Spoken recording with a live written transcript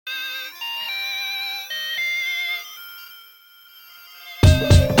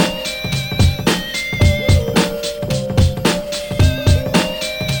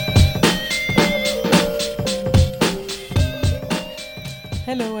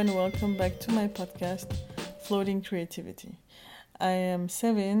and welcome back to my podcast, Floating Creativity. I am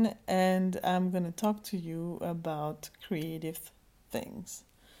Sevin and I'm going to talk to you about creative things.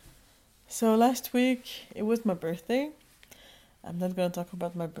 So last week it was my birthday. I'm not going to talk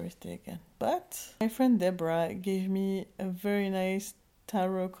about my birthday again, but my friend Deborah gave me a very nice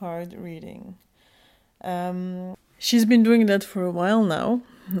tarot card reading. She's been doing that for a while now,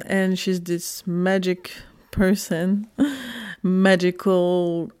 and she's this magic person,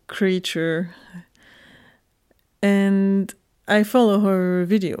 magical creature, and I follow her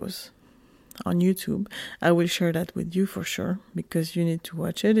videos on YouTube. I will share that with you for sure, because you need to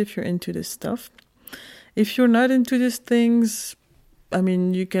watch it if you're into this stuff. If you're not into these things,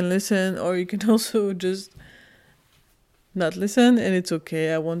 you can listen, or you can also just not listen, and it's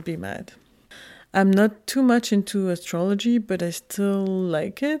okay, I won't be mad. I'm not too much into astrology, but I still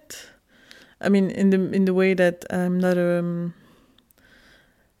like it. In the way that I'm not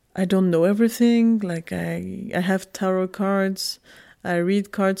I don't know everything. Like I have tarot cards, I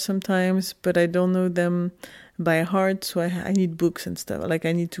read cards sometimes, but I don't know them by heart. So I need books and stuff. Like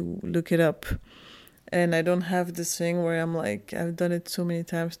I need to look it up, and I don't have this thing where I'm like, I've done it so many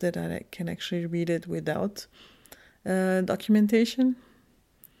times that I can actually read it without documentation.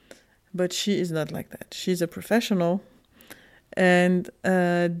 But she is not like that. She's a professional. And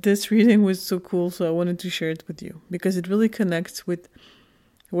this reading was so cool, so I wanted to share it with you because it really connects with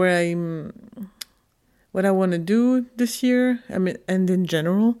what I want to do this year, and in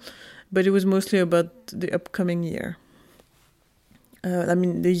general, but it was mostly about the upcoming year.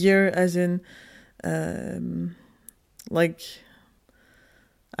 The year as in, like,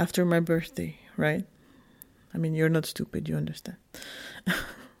 after my birthday, right? You're not stupid, you understand.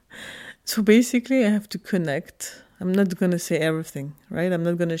 So basically, I have to connect. I'm not going to say everything, right? I'm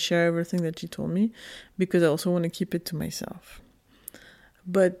not going to share everything that she told me because I also want to keep it to myself.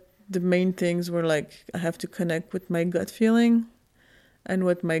 But the main things were like, I have to connect with my gut feeling and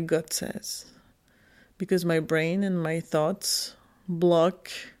what my gut says. Because my brain and my thoughts block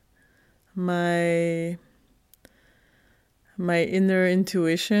my inner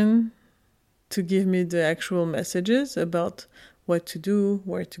intuition to give me the actual messages about what to do,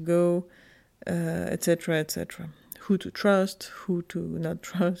 where to go, etc., etc. Who to trust, who to not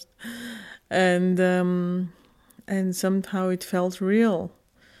trust. And somehow it felt real.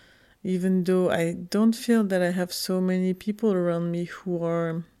 Even though I don't feel that I have so many people around me who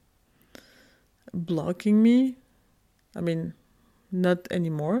are blocking me. Not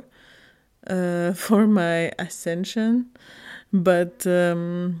anymore, for my ascension. But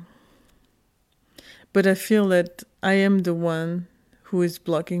I feel that I am the one who is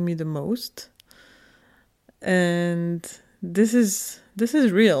blocking me the most. And this is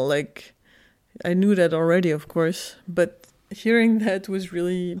real. Like, I knew that already, of course, but hearing that was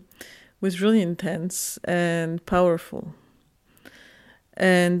really intense and powerful.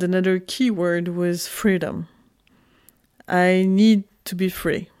 And another key word was freedom. I need to be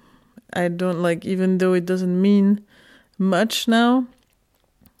free. I don't even though it doesn't mean much now.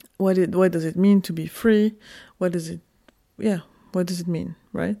 What does it mean to be free? What does it mean,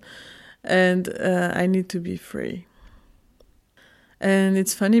 right? And I need to be free. And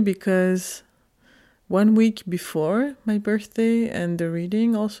it's funny because 1 week before my birthday and the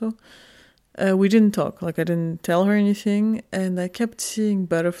reading also, we didn't talk. I didn't tell her anything, and I kept seeing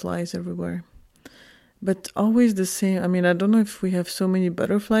butterflies everywhere. But always the same. I don't know if we have so many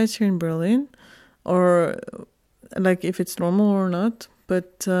butterflies here in Berlin, or if it's normal or not.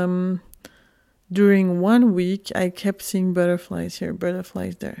 But during 1 week, I kept seeing butterflies here,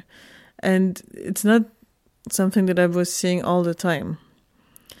 butterflies there. And it's not something that I was seeing all the time.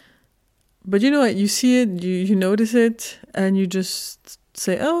 But you know what? You see it, you notice it, and you just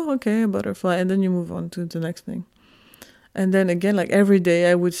say, oh, okay, a butterfly, and then you move on to the next thing. And then again, every day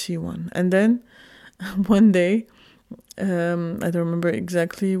I would see one. And then one day, I don't remember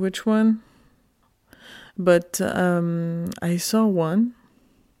exactly which one, but I saw one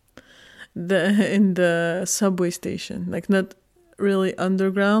in the subway station, not really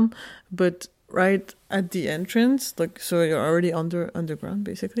underground, but right at the entrance, so you're already underground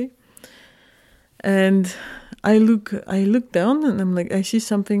basically. And I look down, and I'm I see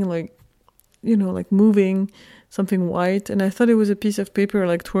something moving, something white, and I thought it was a piece of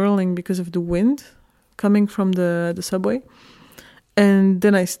paper twirling because of the wind coming from the subway. And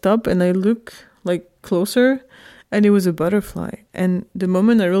then I stop and I look closer, and it was a butterfly. And the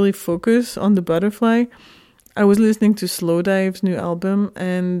moment I really focus on the butterfly, I was listening to Slowdive's new album,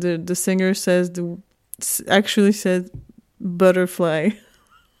 and the singer actually said butterfly.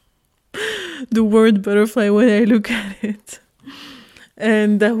 The word butterfly when I look at it.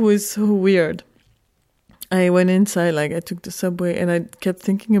 And that was so weird. I went inside, like I took the subway, and I kept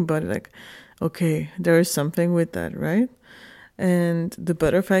thinking about it, like, okay, there is something with that, right? And the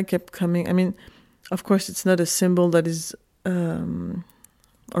butterfly kept coming. I mean, of course, it's not a symbol that is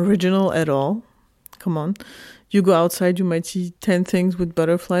original at all. Come on. You go outside, you might see 10 things with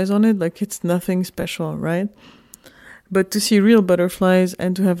butterflies on it. Like, it's nothing special, right? But to see real butterflies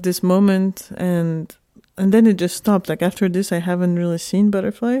and to have this moment, and then it just stopped. Like, after this, I haven't really seen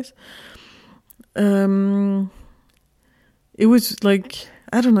butterflies. It was like,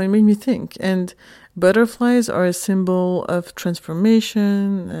 I don't know, it made me think. And butterflies are a symbol of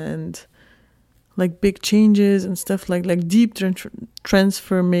transformation and like big changes and stuff, like deep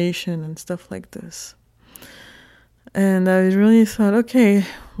transformation and stuff like this. And I really thought, okay,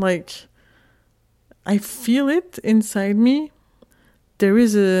 like I feel it inside me. There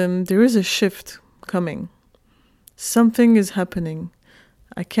is a shift coming. Something is happening.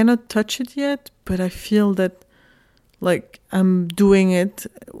 I cannot touch it yet, but I feel that like I'm doing it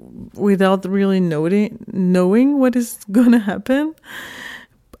without really knowing what is gonna happen.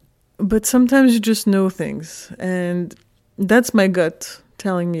 But sometimes you just know things, and that's my gut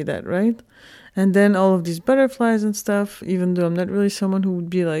telling me that, right? And then all of these butterflies and stuff, even though I'm not really someone who would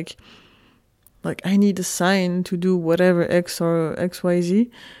be like I need a sign to do whatever X or XYZ.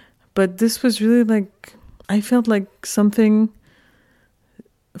 But this was really like, I felt like something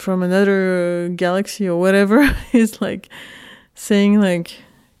from another galaxy or whatever is like saying like,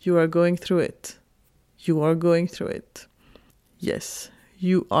 you are going through it. You are going through it. Yes,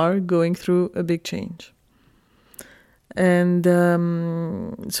 you are going through a big change. And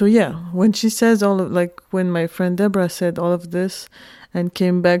so yeah, when she says all of, like when my friend Deborah said all of this and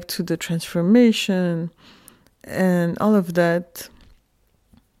came back to the transformation and all of that,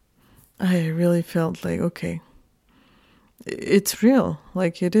 I really felt like, okay, it's real.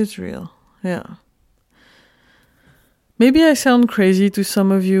 Like, it is real. Yeah. Maybe I sound crazy to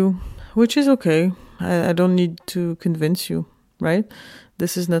some of you, which is okay. I don't need to convince you, right?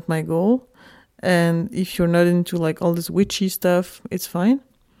 This is not my goal. And if you're not into like all this witchy stuff, it's fine.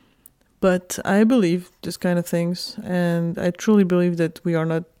 But I believe this kind of things. And I truly believe that we are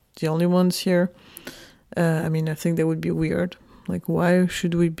not the only ones here. I mean, I think that would be weird. Like, why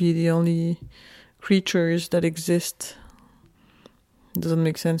should we be the only creatures that exist? It doesn't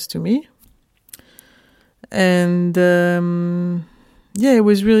make sense to me. And yeah, it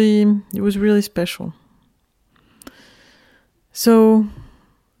was really special. So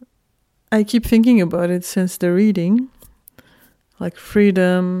I keep thinking about it since the reading, like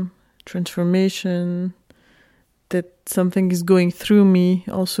freedom, transformation, that something is going through me,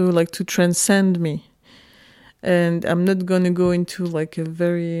 also like to transcend me. And I'm not going to go into like a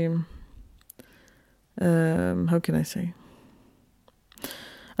very, how can I say?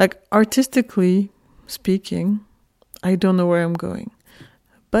 Like artistically speaking, I don't know where I'm going.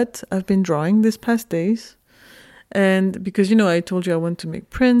 But I've been drawing these past days. And because, you know, I told you I want to make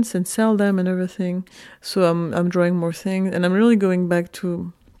prints and sell them and everything. So I'm drawing more things. And I'm really going back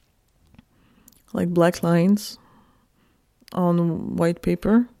to like black lines on white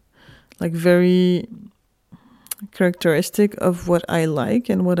paper. Like very characteristic of what I like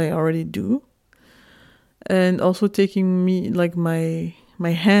and what I already do. And also taking me, like my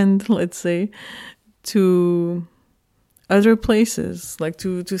hand, let's say, to other places, like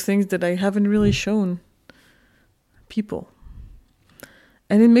to things that I haven't really shown people.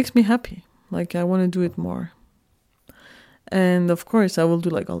 And it makes me happy. Like, I want to do it more. And of course, I will do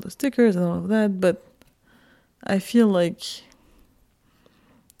like all the stickers and all of that, but I feel like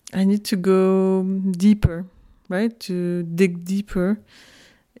I need to go deeper, right? To dig deeper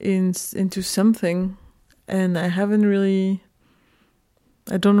into something. And I don't really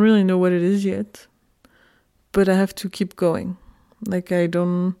know what it is yet, but I have to keep going. Like, I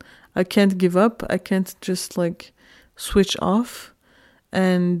can't give up. I can't just like switch off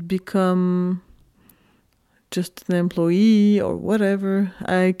and become just an employee or whatever.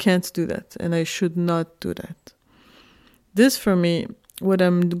 I can't do that, and I should not do that. This, for me, what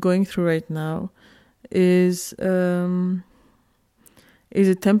I'm going through right now is a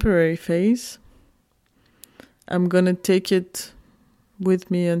temporary phase. I'm gonna take it with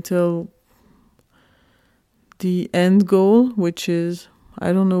me until the end goal, which is,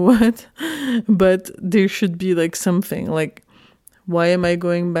 I don't know what, but there should be like something like, why am I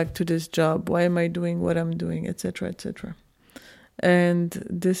going back to this job? Why am I doing what I'm doing, etc., etc. And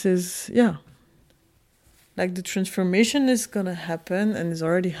this is, yeah, like the transformation is gonna happen and is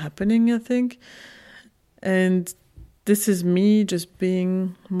already happening, I think. And this is me just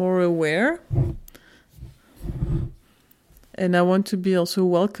being more aware And I want to be also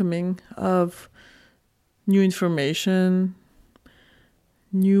welcoming of new information,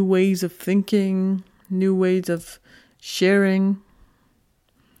 new ways of thinking, new ways of sharing.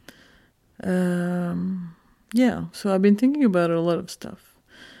 So I've been thinking about a lot of stuff.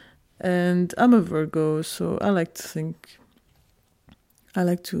 And I'm a Virgo, so I like to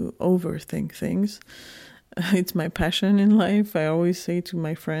overthink things. It's my passion in life. I always say to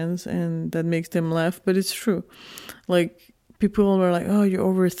my friends, and that makes them laugh, but it's true. Like, people are like, oh, you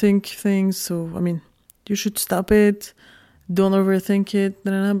overthink things, so, I mean, you should stop it. Don't overthink it.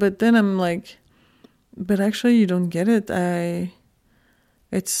 But then I'm like, but actually you don't get it.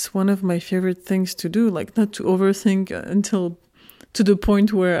 It's one of my favorite things to do, like not to overthink until to the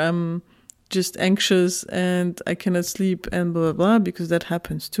point where I'm just anxious and I cannot sleep and blah, blah, blah, because that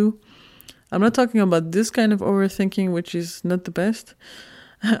happens too. I'm not talking about this kind of overthinking, which is not the best.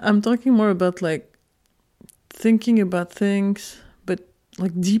 I'm talking more about like thinking about things, but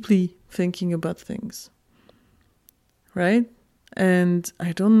like deeply thinking about things. Right? And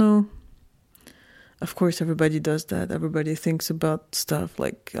I don't know. Of course, everybody does that. Everybody thinks about stuff.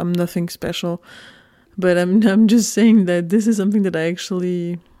 Like, I'm nothing special. But I'm just saying that this is something that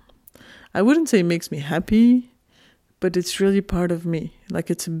I wouldn't say makes me happy, but it's really part of me.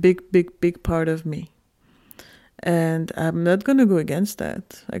 Like, it's a big, big, big part of me. And I'm not going to go against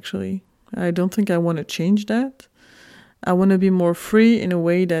that, actually. I don't think I want to change that. I want to be more free in a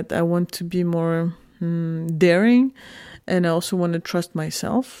way that I want to be more daring. And I also want to trust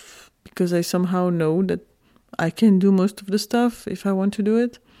myself, because I somehow know that I can do most of the stuff if I want to do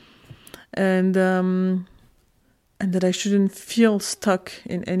it. And that I shouldn't feel stuck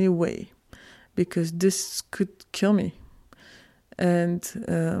in any way, because this could kill me. And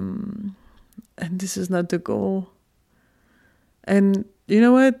this is not the goal. And you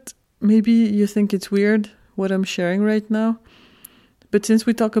know what? Maybe you think it's weird what I'm sharing right now. But since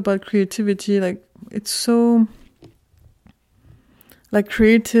we talk about creativity, like, it's so... like, a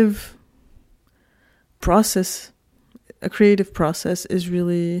creative process is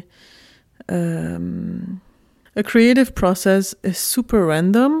really... a creative process is super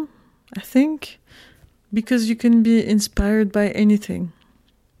random, I think, because you can be inspired by anything.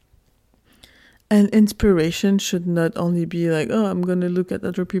 And inspiration should not only be like, oh, I'm going to look at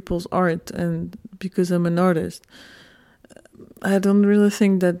other people's art and because I'm an artist. I don't really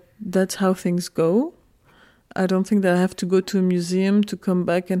think that that's how things go. I don't think that I have to go to a museum to come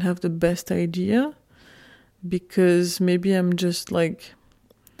back and have the best idea, because maybe I'm just like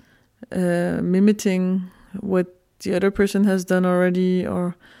mimicking what the other person has done already,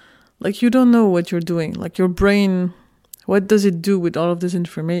 or like, you don't know what you're doing. Like, your brain, what does it do with all of this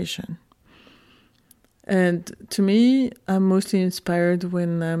information? And to me, I'm mostly inspired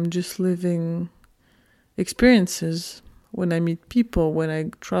when I'm just living experiences, when I meet people, when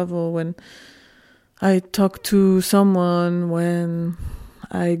I travel, when I talk to someone, when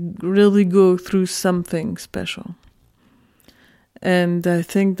I really go through something special. And I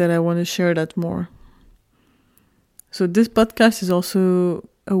think that I want to share that more. So this podcast is also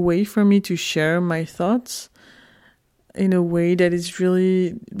a way for me to share my thoughts in a way that is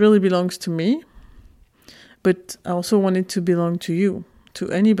really, really belongs to me. But I also want it to belong to you, to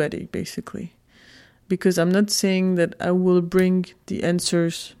anybody, basically. Because I'm not saying that I will bring the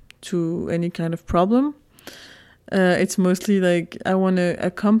answers to any kind of problem. It's mostly like I want to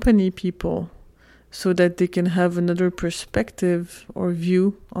accompany people so that they can have another perspective or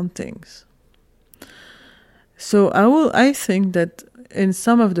view on things. So I think that in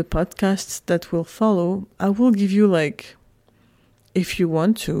some of the podcasts that will follow, I will give you, like, if you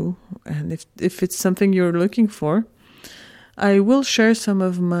want to, and if it's something you're looking for, I will share some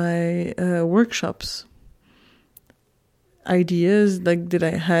of my workshops, ideas like that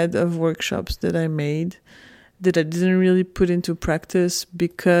I had of workshops that I made that I didn't really put into practice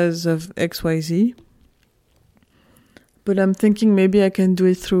because of XYZ. But I'm thinking maybe I can do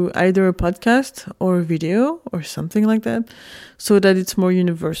it through either a podcast or a video or something like that, so that it's more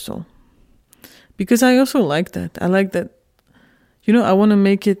universal. Because I also like that. I like that, I want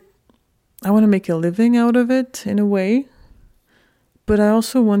to make a living out of it in a way, but I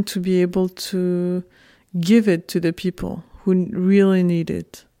also want to be able to give it to the people who really need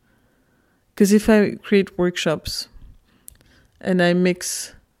it. Because if I create workshops and I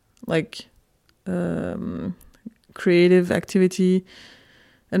mix like creative activity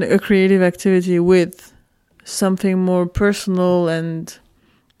and a creative activity with something more personal and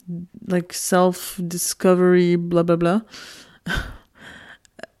like self-discovery, blah, blah, blah.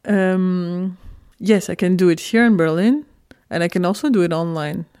 Yes, I can do it here in Berlin, and I can also do it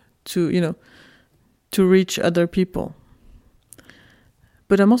online to reach other people.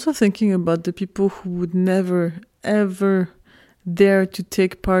 But I'm also thinking about the people who would never, ever dare to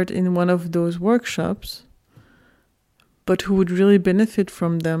take part in one of those workshops, but who would really benefit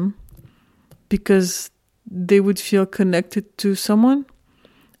from them because they would feel connected to someone,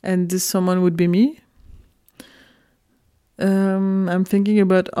 and this someone would be me. I'm thinking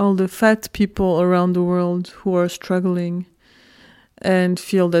about all the fat people around the world who are struggling and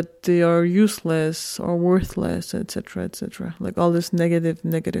feel that they are useless or worthless, etc., etc. Like all these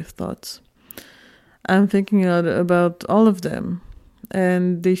negative thoughts. I'm thinking about all of them,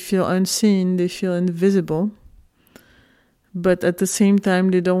 and they feel unseen, they feel invisible, but at the same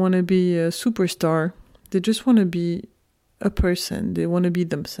time, they don't want to be a superstar. They just want to be a person. They want to be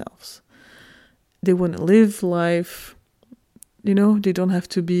themselves. They want to live life. They don't have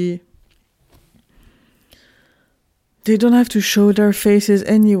to show their faces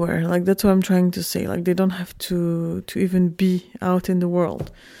anywhere. Like, that's what I'm trying to say. Like, they don't have to even be out in the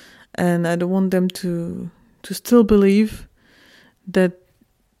world. And I don't want them to still believe that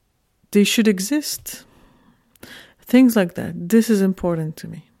they should exist. Things like that. This is important to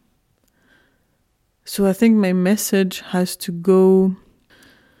me. So I think my message has to go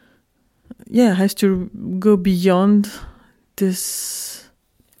beyond this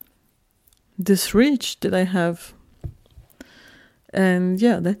reach that I have. And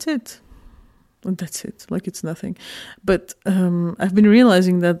that's it. That's it. Like, it's nothing. But I've been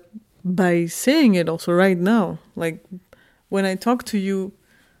realizing that by saying it also right now, like when I talk to you,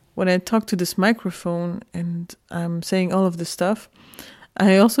 when I talk to this microphone and I'm saying all of this stuff,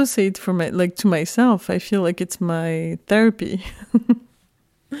 I also say it to myself. I feel like it's my therapy.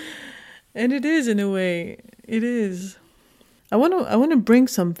 And it is, in a way. It is. I want to bring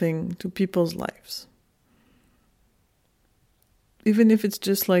something to people's lives. Even if it's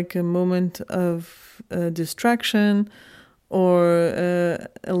just like a moment of distraction or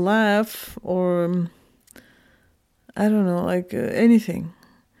a laugh or, I don't know, like anything,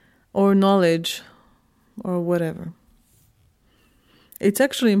 or knowledge or whatever. It's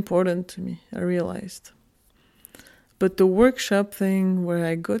actually important to me, I realized. But the workshop thing where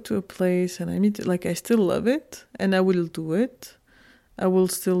I go to a place and I meet, like, I still love it and I will do it. I will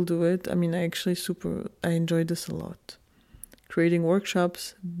still do it. I mean, I enjoy this a lot. Creating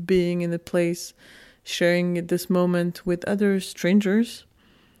workshops, being in a place, sharing this moment with other strangers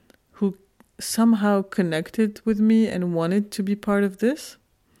who somehow connected with me and wanted to be part of this.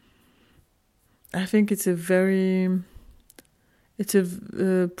 I think it's a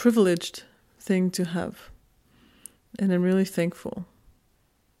privileged thing to have. And I'm really thankful.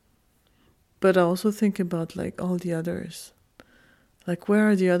 But I also think about like all the others. Like, where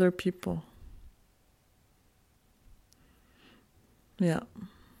are the other people? Yeah.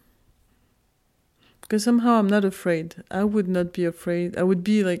 Because somehow I'm not afraid. I would not be afraid. I would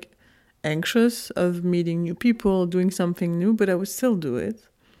be like anxious of meeting new people, doing something new, but I would still do it.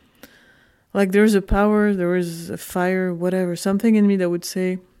 Like, there's a power, there is a fire, whatever, something in me that would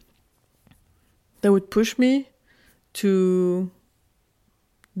push me to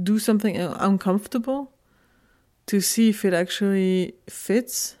do something uncomfortable, to see if it actually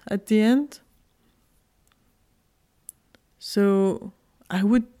fits at the end. So I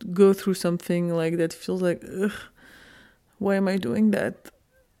would go through something like that feels like, ugh, why am I doing that?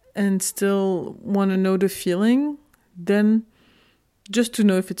 And still want to know the feeling, then just to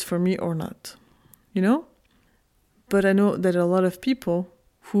know if it's for me or not, you know? But I know that a lot of people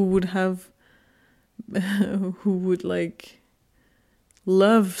who would like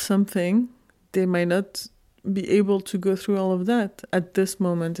love something, they might not be able to go through all of that at this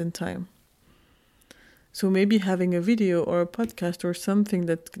moment in time. So maybe having a video or a podcast or something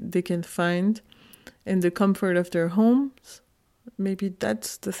that they can find in the comfort of their homes, maybe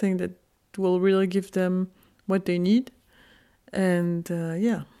that's the thing that will really give them what they need. And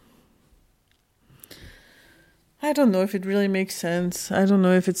I don't know if it really makes sense. I don't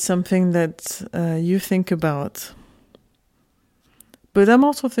know if it's something that you think about. But I'm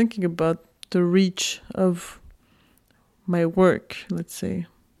also thinking about the reach of my work, let's say.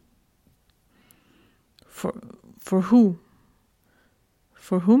 For who?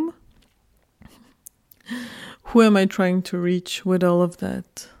 For whom? Who am I trying to reach with all of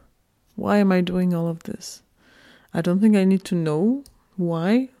that? Why am I doing all of this? I don't think I need to know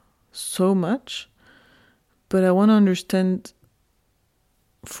why so much, but I want to understand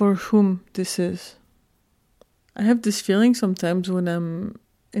for whom this is. I have this feeling sometimes when I'm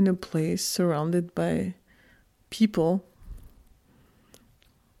in a place surrounded by people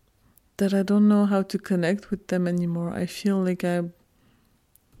that I don't know how to connect with them anymore. I feel like I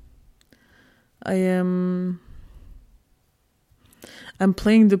I'm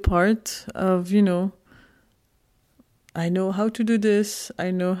playing the part of, I know how to do this. I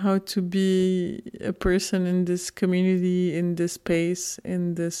know how to be a person in this community, in this space,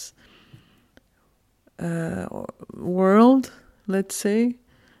 in this world, let's say.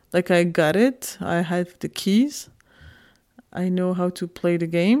 Like, I got it. I have the keys. I know how to play the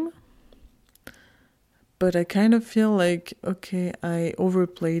game. But I kind of feel like, okay, I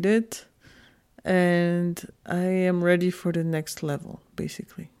overplayed it. And I am ready for the next level,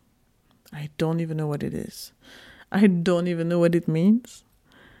 basically. I don't even know what it is. I don't even know what it means.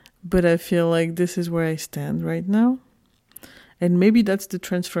 But I feel like this is where I stand right now. And maybe that's the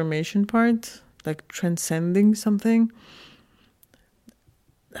transformation part, like transcending something.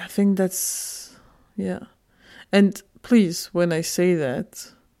 I think that's, yeah. And please, when I say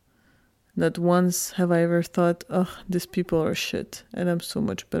that, not once have I ever thought, oh, these people are shit and I'm so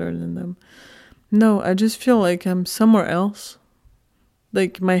much better than them. No, I just feel like I'm somewhere else.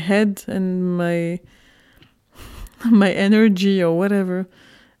 Like my head and my energy or whatever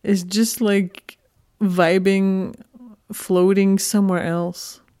is just like vibing, floating somewhere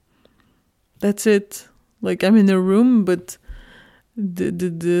else. That's it. Like I'm in a room, but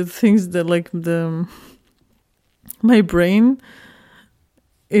the things that like my brain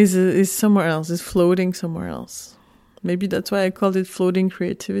is somewhere else, is floating somewhere else. Maybe that's why I called it floating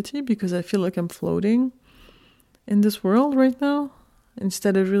creativity, because I feel like I'm floating in this world right now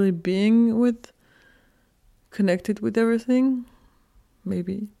instead of really being connected with everything.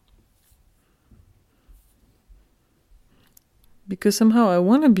 Maybe. Because somehow I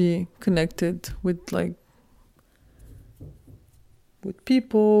want to be connected with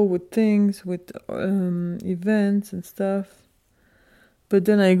people, with things, with events and stuff. But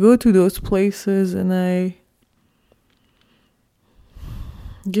then I go to those places and I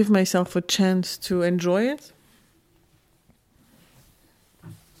give myself a chance to enjoy it.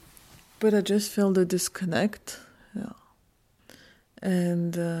 But I just feel the disconnect. Yeah.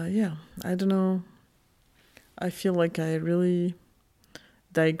 And I don't know. I feel like I really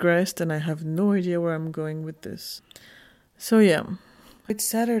digressed and I have no idea where I'm going with this. So yeah, it's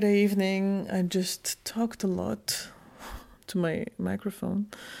Saturday evening. I just talked a lot to my microphone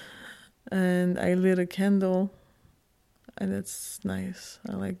and I lit a candle and it's nice.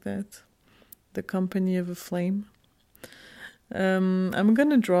 I like that. The company of a flame. I'm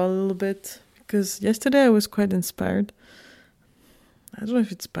gonna draw a little bit because yesterday I was quite inspired. I don't know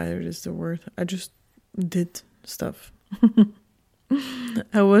if inspired is the word. I just did stuff.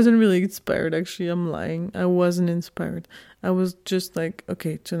 I wasn't really inspired, actually. I'm lying. I wasn't inspired. I was just like,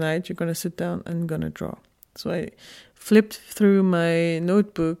 okay, tonight you're gonna sit down and gonna draw. So I flipped through my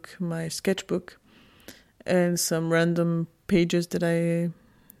notebook, my sketchbook, and some random pages that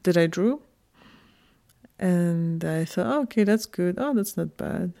I drew. And I thought, oh, okay, that's good. Oh, that's not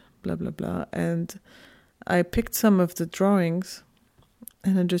bad. Blah, blah, blah. And I picked some of the drawings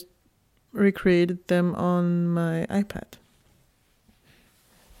and I just recreated them on my iPad.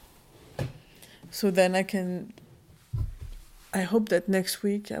 So then I hope that next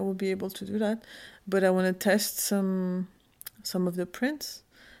week I will be able to do that. But I want to test some of the prints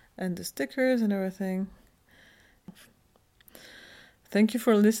and the stickers and everything. Thank you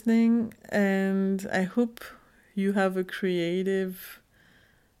for listening, and I hope you will have a creative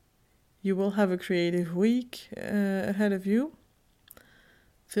week ahead of you.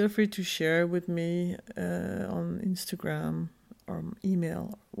 Feel free to share with me on Instagram or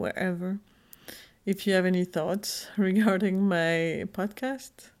email, wherever, if you have any thoughts regarding my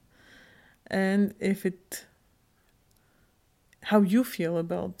podcast and how you feel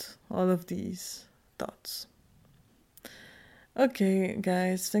about all of these thoughts. Okay,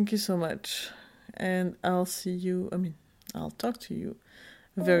 guys, thank you so much. And I'll talk to you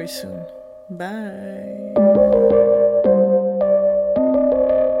very soon. Bye.